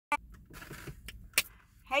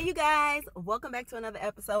Hey you guys, welcome back to another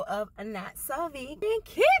episode of Not So Vegan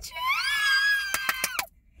Kitchen.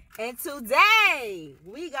 And today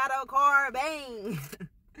we got a car bang.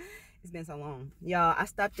 It's been so long. Y'all, I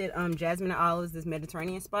stopped at Jasmin and Olivz, this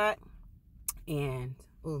Mediterranean spot. And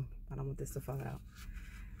oh, I don't want this to fall out.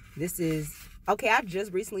 This is okay, I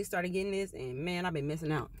just recently started getting this and man, I've been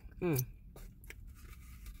missing out.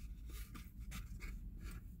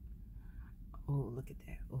 Oh, look at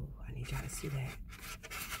that. Oh, I need y'all to see that.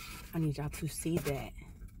 I need y'all to see that.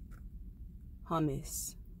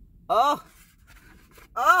 Hummus. Oh.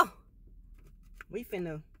 We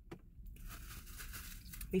finna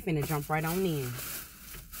jump right on in.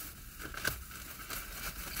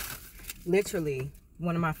 Literally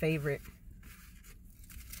one of my favorite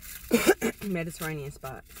Mediterranean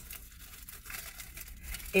spots.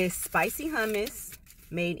 It's spicy hummus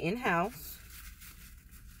made in-house.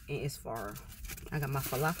 And it's far. I got my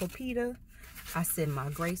falafel pita. I said my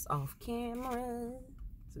grace off camera.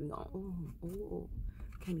 So we gonna, ooh,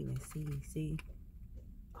 can't even see.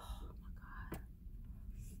 Oh my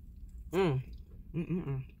God.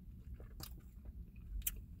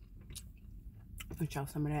 Let y'all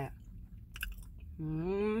some of that.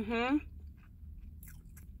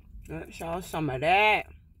 Let y'all some of that.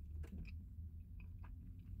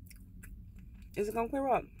 Is it gonna clear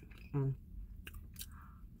up?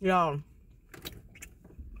 Y'all.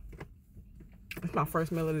 It's my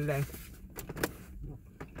first meal of the day.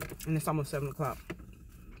 And it's almost 7 o'clock.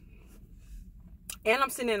 And I'm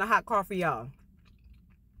sitting in a hot car for y'all.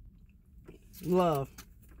 Love.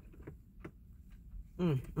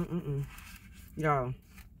 Y'all.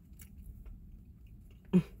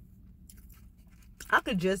 I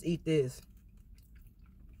could just eat this.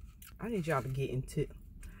 I need y'all to get into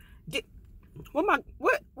what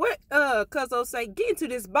Cuzzo say, get into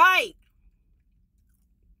this bite.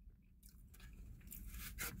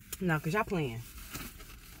 No, because y'all playing.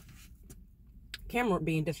 Camera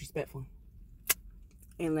being disrespectful.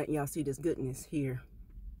 And letting y'all see this goodness here.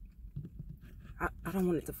 I don't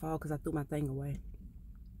want it to fall because I threw my thing away.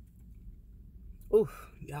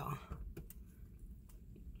 Oof, y'all.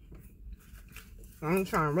 I ain't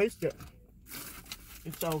trying to waste it.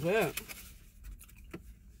 It's so good.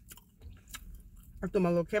 I threw my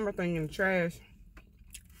little camera thing in the trash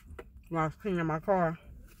while I was cleaning my car.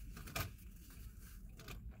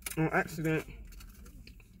 On accident.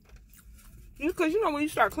 Because you know when you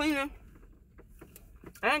start cleaning,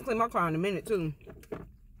 I ain't cleaned my car in a minute too.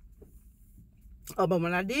 Oh, but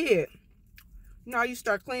when I did, you know, you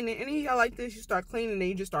start cleaning, and then y'all like this, you start cleaning, and then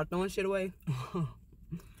you just start throwing shit away.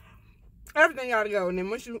 Everything gotta go, and then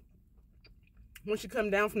once you come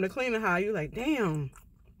down from the cleaning high, you're like, damn,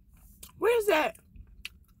 where's that?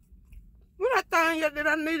 Where's that thing that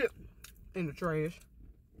I needed? In the trash.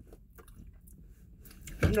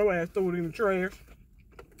 No ass threw it in the trash.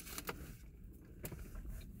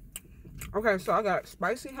 Okay, so I got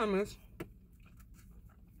spicy hummus.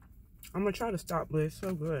 I'm gonna try to stop, but it's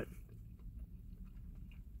so good.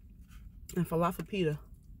 And falafel pita.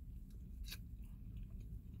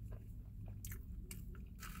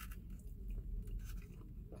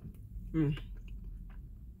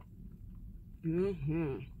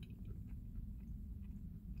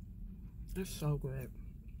 It's so good.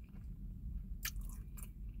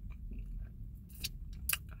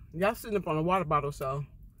 Y'all sitting up on a water bottle, so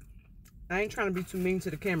I ain't trying to be too mean to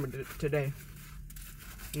the camera today.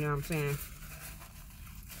 You know what I'm saying?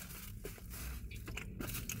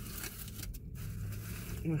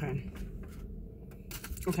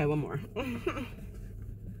 Okay, one more.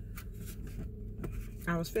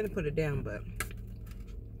 I was finna put it down, but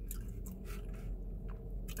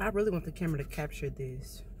I really want the camera to capture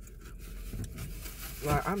this.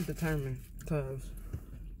 Like, I'm determined, because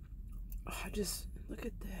I just, look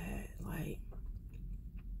at that. Like,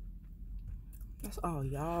 that's all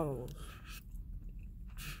y'all.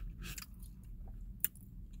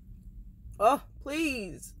 Oh,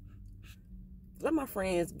 please. Let my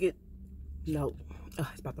friends get, no. Oh,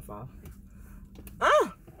 it's about to fall.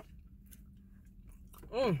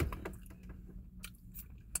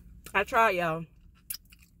 I tried, y'all.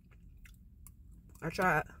 I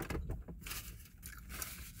tried.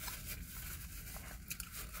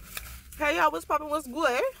 Hey, y'all, what's poppin'? What's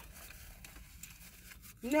good?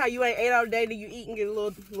 You know how you ain't ate all day, then you eat and get a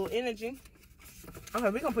little energy? Okay,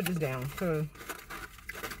 we're gonna put this down, because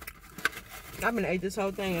I've been ate this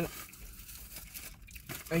whole thing,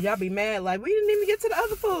 and y'all be mad like, we didn't even get to the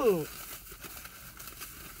other food.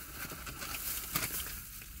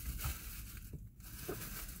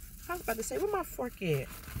 I was about to say, where my fork at?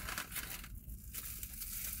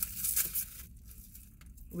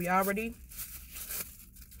 We already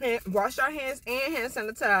Wash our hands and hand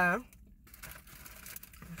sanitize.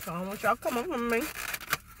 So I don't want y'all to come up from me.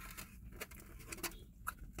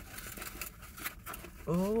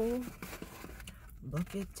 Oh,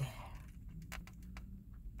 look at that.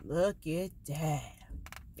 Look at that.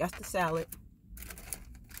 That's the salad.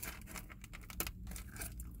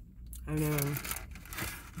 And then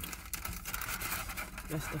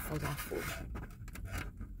that's the falafel.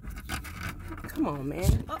 Come on,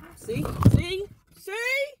 man. Oh, see?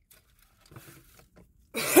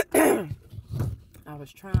 I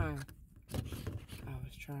was trying.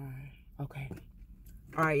 Okay.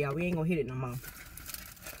 All right, y'all. We ain't gonna hit it no more.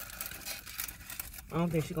 I don't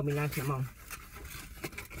think she's gonna be nice no more.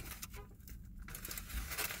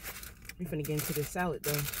 We finna get into this salad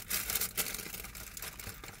though.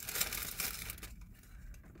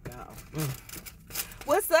 Y'all.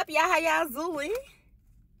 What's up, y'all? How y'all doing?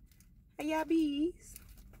 How y'all bees?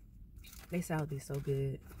 They salad be so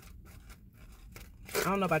good. I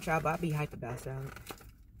don't know about y'all, but I be hyped about salad.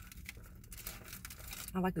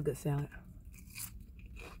 I like a good salad.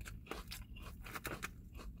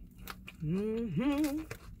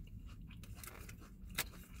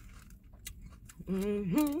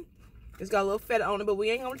 It's got a little feta on it, but we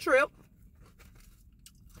ain't gonna trip.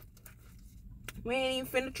 We ain't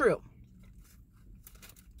even finna trip.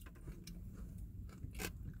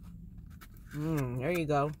 There you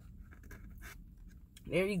go.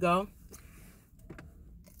 There you go.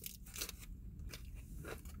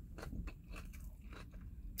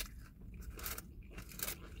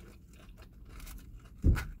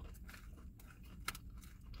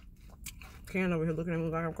 Karen over here looking at me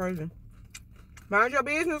like I'm crazy. Mind your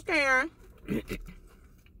business, Karen.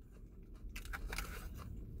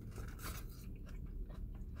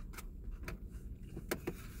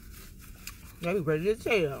 They be ready to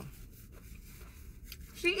tell.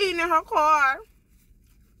 She eating in her car.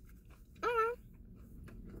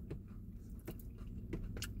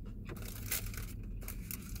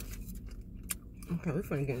 Okay, we're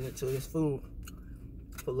finna get into this food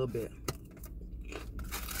for a little bit.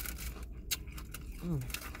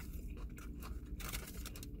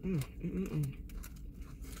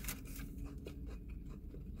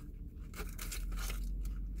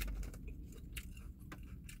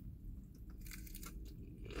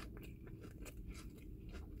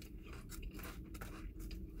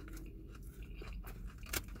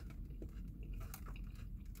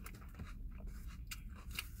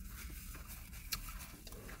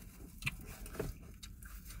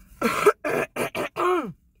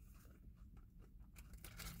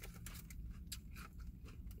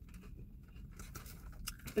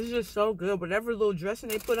 It's just so good. Whatever little dressing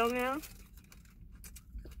they put on there,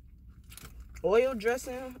 oil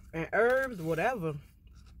dressing and herbs, whatever.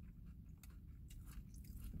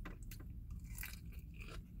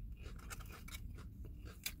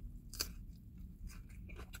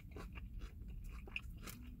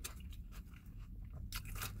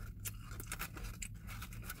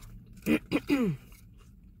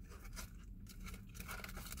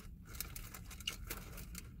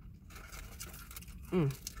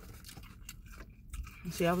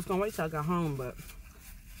 See, I was gonna wait till I got home, but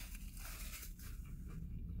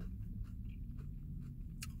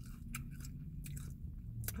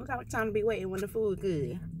who got time to be waiting when the food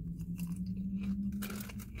good?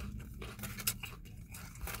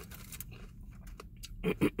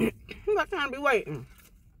 Who got time to be waiting?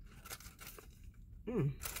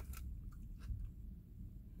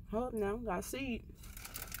 Hold now, got a seed.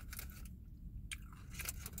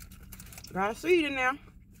 Got a seed in there.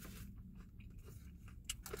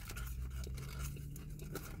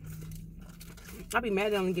 I'll be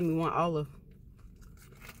mad they only give me one olive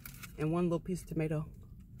and one little piece of tomato.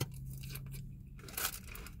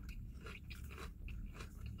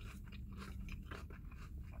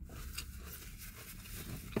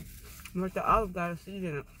 But the olive got a seed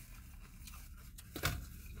in it.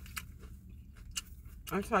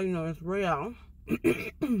 That's how you know it's real.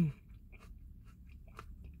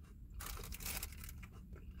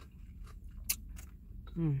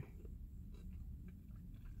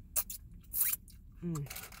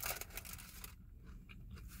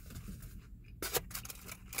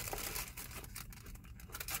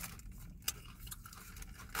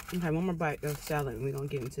 Okay, one more bite of salad and we're gonna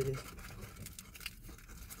get into this.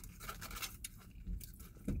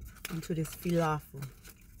 Into this falafel.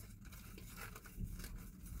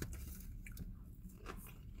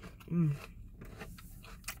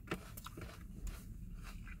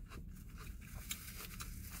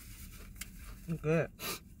 Good.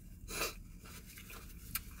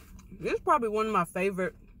 This is probably one of my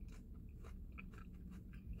favorite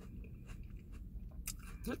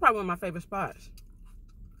This is probably one of my favorite spots.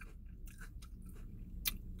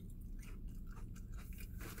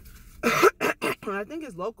 I think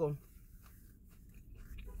it's local.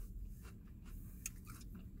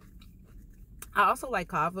 I also like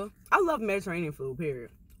kava. I love Mediterranean food,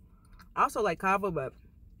 period. I also like kava, but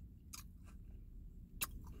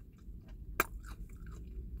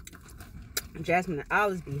Jasmin and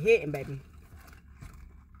Olivz be hitting, baby.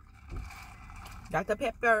 Dr.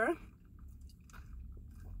 Pepper.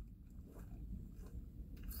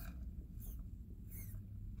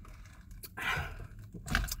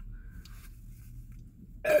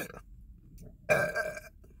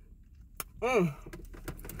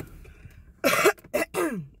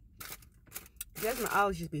 Jasmin and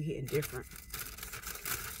Olivz just be hitting different.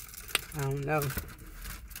 I don't know.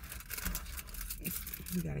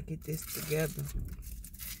 We gotta get this together.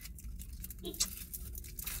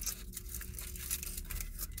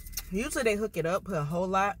 Usually they hook it up, put a whole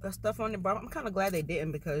lot of stuff on it, but I'm kind of glad they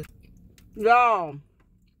didn't because, y'all,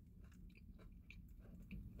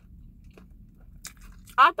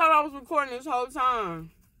 I thought I was recording this whole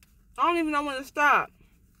time. I don't even know when to stop.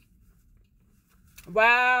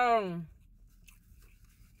 Wow.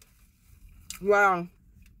 Wow.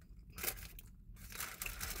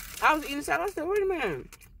 I was eating salad. I said, wait a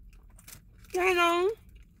minute. You ain't on.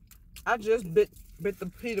 I just bit the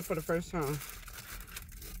pita for the first time.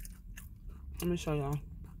 Let me show y'all.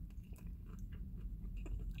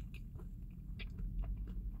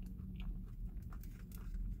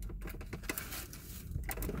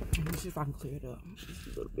 Let me see if I can clear it up just a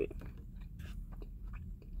little bit.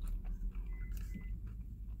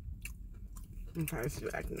 Okay, it's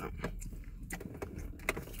still acting up.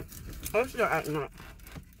 Oh, it's still acting up.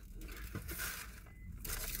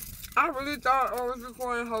 I really thought I was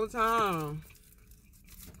recording the whole time.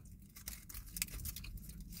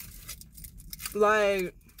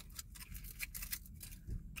 Like,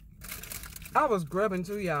 I was grubbing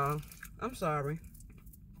too, y'all. I'm sorry.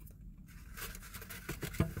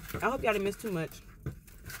 I hope y'all didn't miss too much.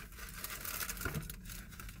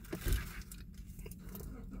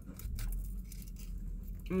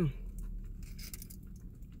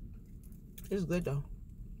 It's good though.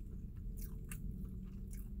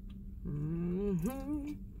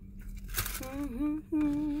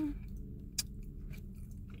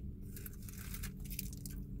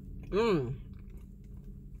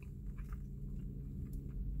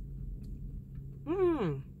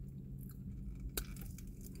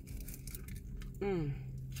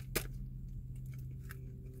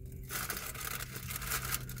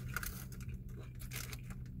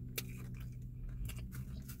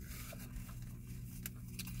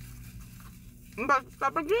 I'm about to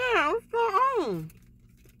stop again. What's going on?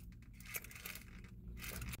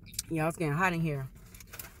 Y'all, it's getting hot in here.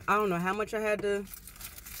 I don't know how much I had to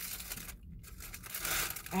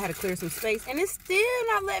clear some space, and it's still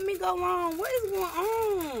not letting me go on. What is going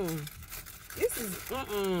on? This is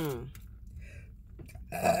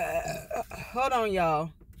hold on,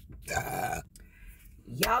 y'all.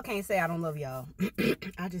 Y'all can't say I don't love y'all.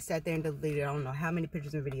 I just sat there and deleted I don't know how many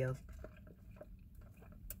pictures and videos.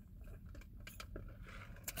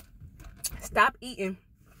 Stop eating.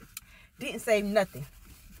 Didn't save nothing.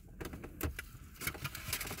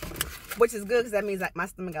 Which is good because that means like my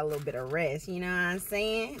stomach got a little bit of rest. You know what I'm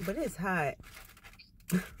saying? But it's hot.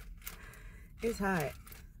 It's hot.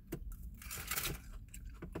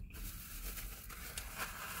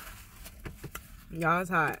 Y'all, it's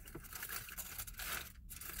hot.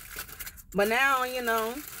 But now, you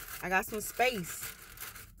know, I got some space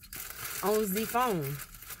on the phone.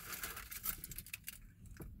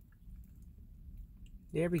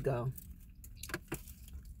 There we go.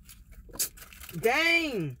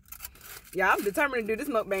 Dang. Yeah, I'm determined to do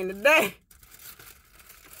this mukbang today.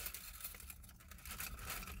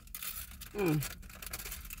 You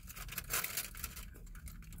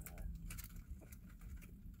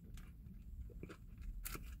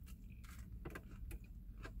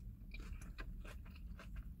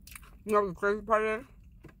know what the crazy part is?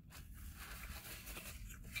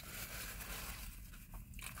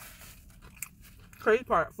 Crazy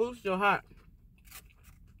part, food's still hot.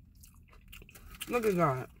 Look at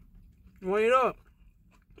that. Wait it up.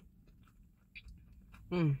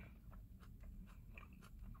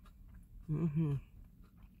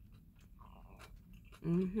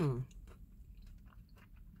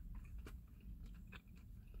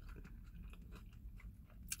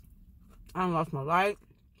 I lost my light.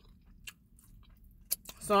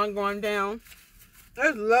 Sun going down.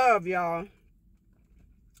 There's love, y'all.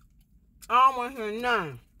 I don't want to hear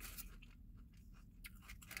none.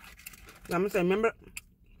 I'm gonna say, remember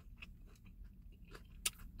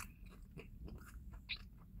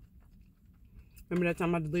Remember that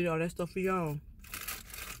time I deleted all that stuff for y'all?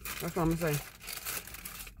 That's what I'm gonna say.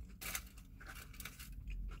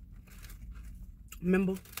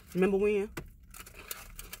 Remember when?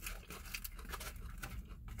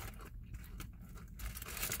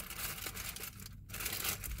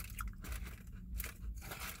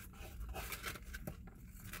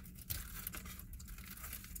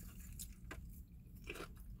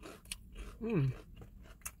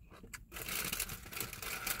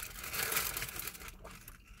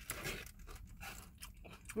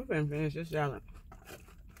 We're gonna finish this salad.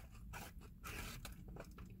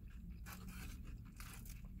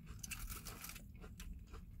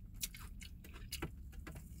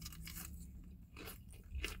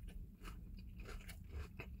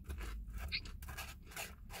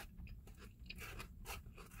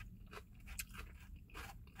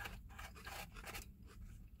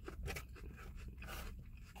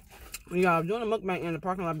 Y'all, doing a mukbang in the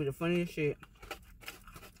parking lot be the funniest shit.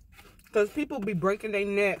 Because people be breaking their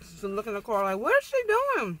necks to look in the car like, what is she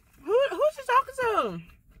doing? Who's she talking to?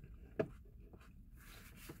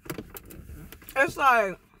 It's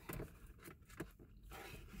like,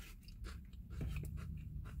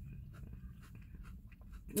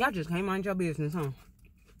 y'all just can't mind your business, huh?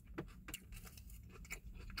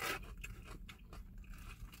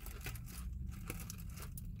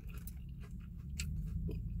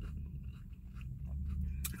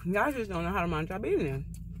 Y'all just don't know how to mind your business.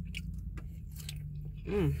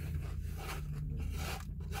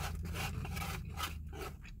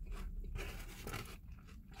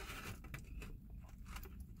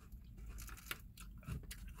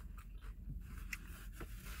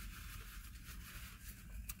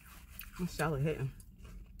 This salad hitting.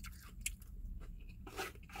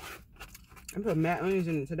 I put mad onions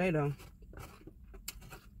in it today though.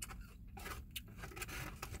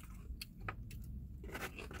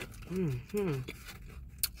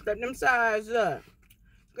 Scrape them sides up.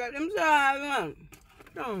 Scrape them sides up.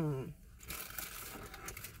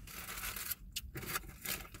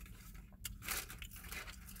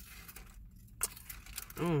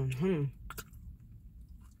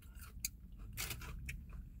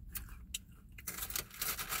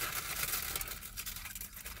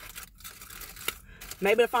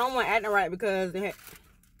 Maybe the phone wasn't acting right because it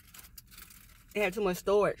had too much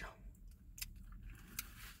storage.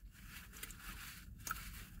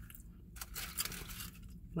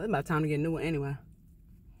 Well, it's about time to get a new one anyway.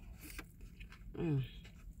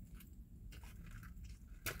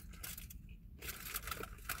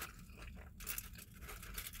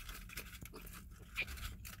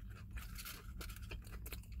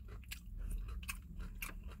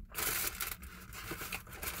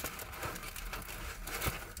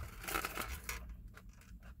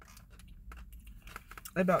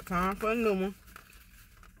 It's about time for a new one.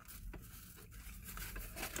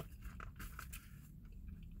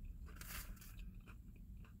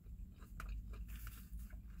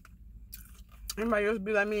 Anybody else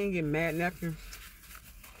be like me and get mad napkins?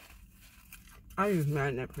 I use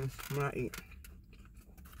mad napkins when I eat.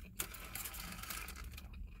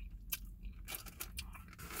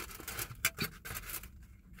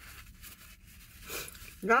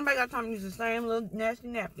 Nobody got time to use the same little nasty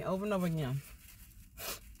napkin over and over again.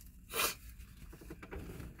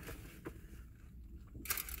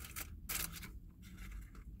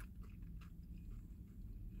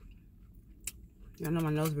 Y'all know my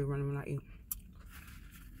nose be running when I eat.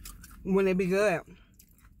 When they be good.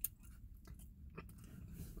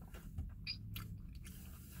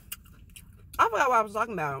 I forgot what I was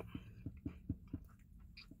talking about.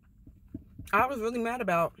 I was really mad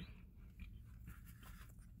about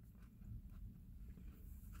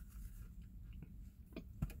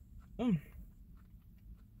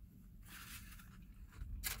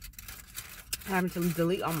having to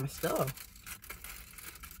delete all my stuff.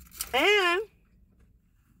 And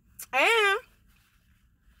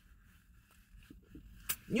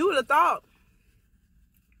you would have thought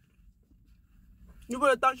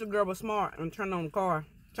your girl was smart and turned on the car,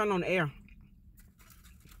 turned on the air.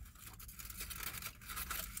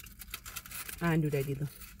 I didn't do that either.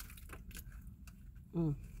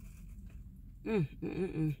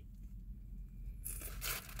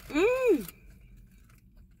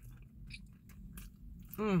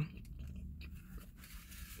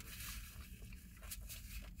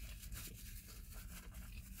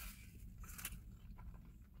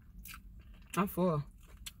 I'm full.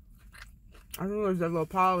 I think there's that little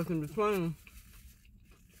pause in between.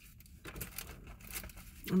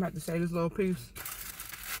 I'm about to say this little piece.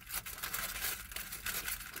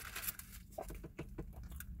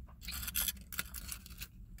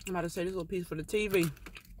 I'm about to say this little piece for the TV.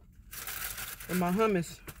 and my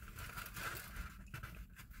hummus.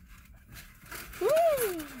 Woo!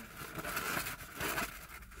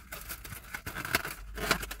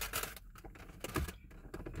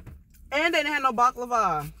 And they didn't have no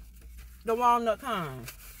baklava. The walnut kind.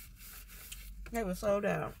 They were sold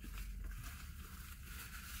out.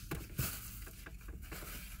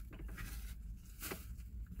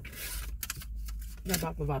 That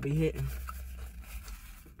baklava be hitting.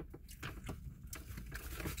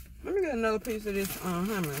 Let me get another piece of this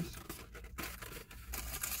hummus.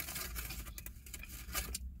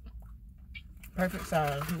 Perfect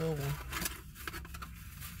size, little one.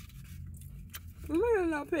 Let me get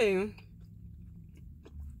another piece.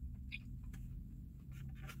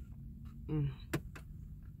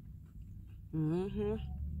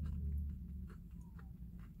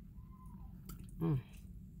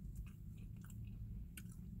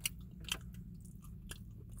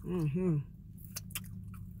 Mm-hmm.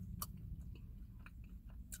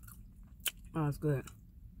 Oh, it's good.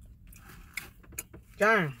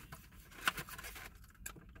 Darn.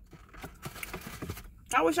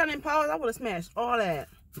 I wish I didn't pause. I would have smashed all that.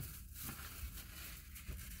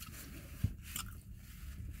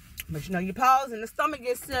 But you know, you pause and the stomach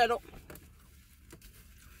gets settled.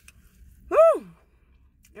 Woo!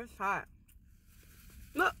 It's hot.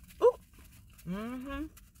 Look. Ooh.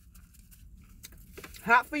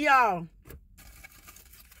 Hot for y'all.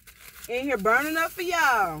 In here burning up for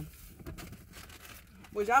y'all.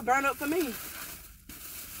 Would y'all burn up for me?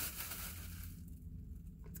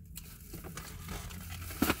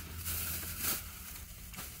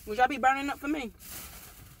 Would y'all be burning up for me?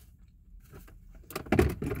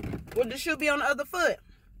 Would the shoe be on the other foot?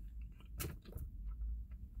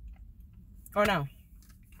 Or no?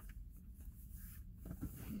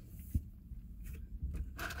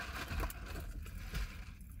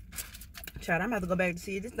 Child, I'm about to go back to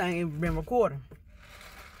see if this thing ain't been recording.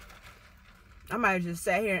 I might have just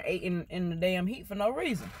sat here and ate in the damn heat for no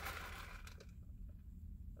reason.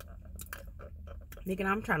 Thinking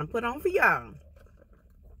I'm trying to put on for y'all.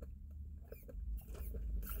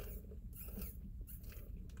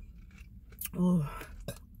 Oh,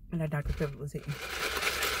 and that Dr. Pepper was hitting.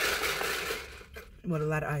 With a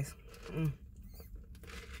lot of ice.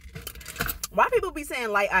 Why people be saying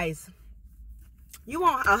light ice? You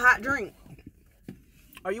want a hot drink?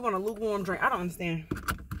 Or you want a lukewarm drink? I don't understand.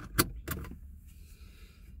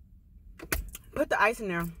 Put the ice in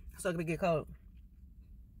there so it can get cold.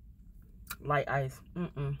 Light ice.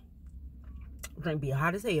 Drink be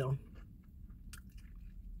hot as hell.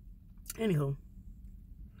 Anywho.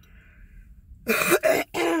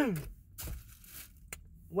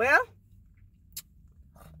 Well,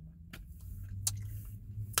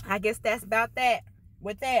 I guess that's about that.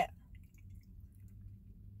 With that.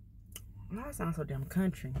 Oh, that sounds so damn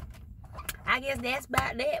country. I guess that's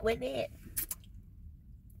about that with that.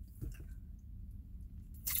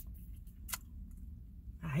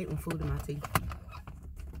 I hate when food in my teeth.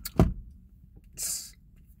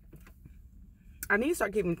 I need to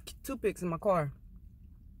start keeping toothpicks in my car.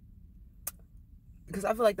 Because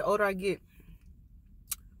I feel like the older I get,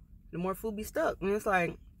 the more food be stuck. And it's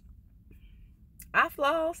like, I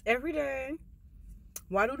floss every day.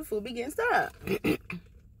 Why do the food be getting stuck?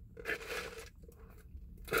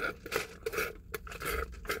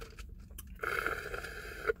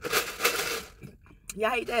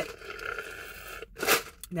 Y'all hate that?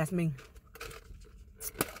 That's me.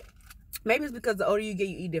 Maybe it's because the older you get,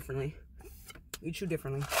 you eat differently. You chew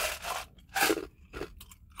differently.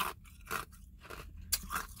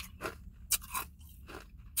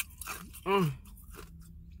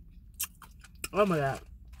 Oh my God.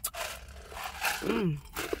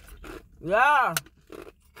 Yeah.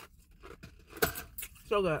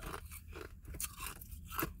 So good.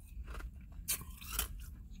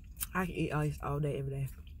 I can eat ice all day, every day.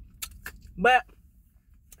 But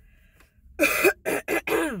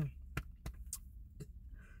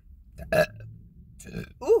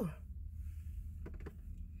ooh.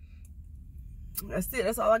 That's it.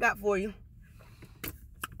 That's all I got for you.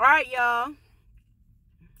 All right, y'all.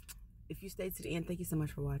 If you stayed to the end, thank you so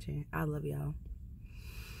much for watching. I love y'all.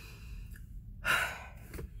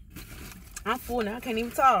 I'm full now. I can't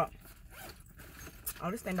even talk.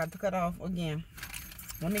 Oh, this thing about to cut off again.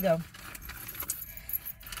 Let me go.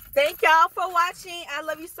 Thank y'all for watching. I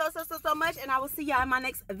love you so much. And I will see y'all in my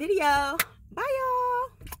next video. Bye, y'all.